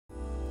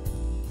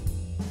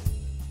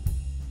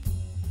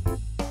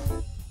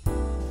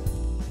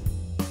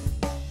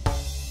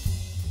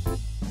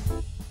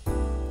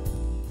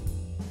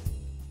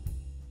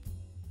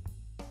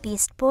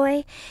Beast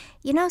Boy.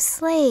 You know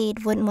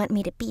Slade wouldn't want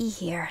me to be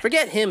here.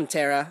 Forget him,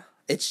 Tara.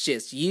 It's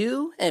just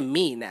you and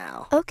me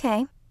now.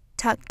 Okay.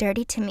 Talk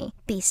dirty to me,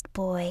 Beast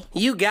Boy.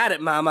 You got it,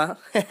 Mama.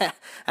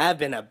 I've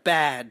been a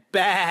bad,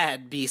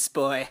 bad Beast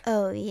Boy.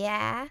 Oh,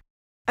 yeah?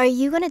 Are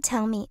you gonna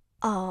tell me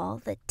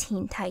all the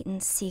Teen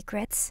Titans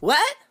secrets?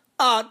 What?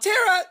 Oh,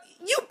 Tara,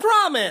 you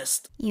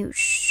promised. You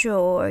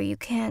sure you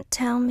can't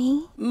tell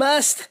me?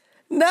 Must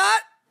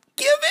not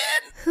give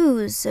in.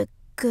 Who's a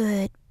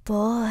good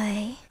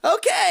boy?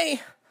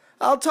 Okay,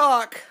 I'll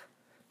talk.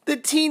 The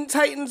Teen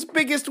Titans'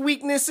 biggest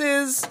weakness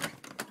is...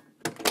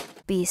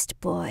 Beast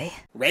Boy.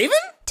 Raven?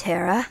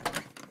 Tara?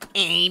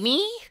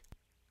 Amy?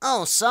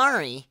 Oh,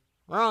 sorry.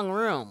 Wrong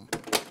room.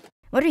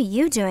 What are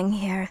you doing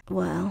here?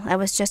 Well, I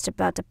was just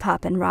about to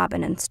pop in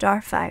Robin and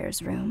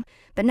Starfire's room,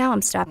 but now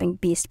I'm stopping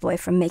Beast Boy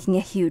from making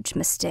a huge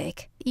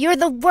mistake. You're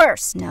the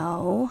worst!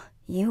 No,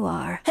 you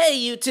are. Hey,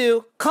 you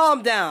two,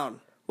 calm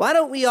down. Why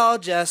don't we all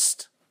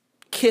just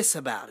kiss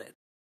about it?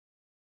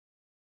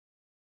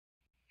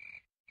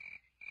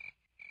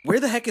 Where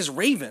the heck is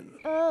Raven?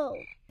 Oh,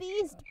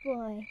 Beast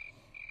Boy,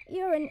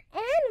 you're an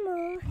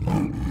animal.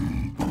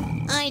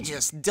 I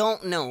just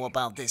don't know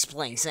about this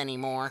place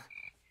anymore.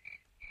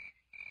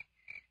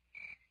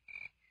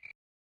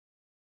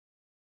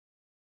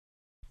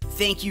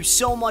 Thank you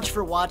so much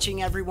for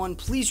watching, everyone.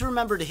 Please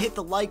remember to hit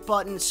the like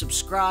button,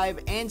 subscribe,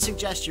 and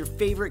suggest your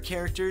favorite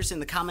characters in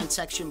the comment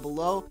section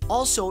below.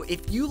 Also,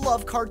 if you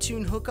love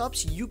cartoon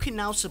hookups, you can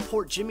now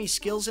support Jimmy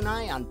Skills and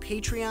I on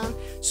Patreon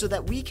so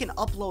that we can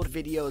upload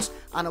videos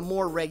on a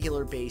more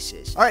regular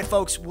basis. Alright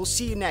folks, we'll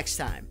see you next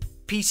time.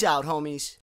 Peace out, homies.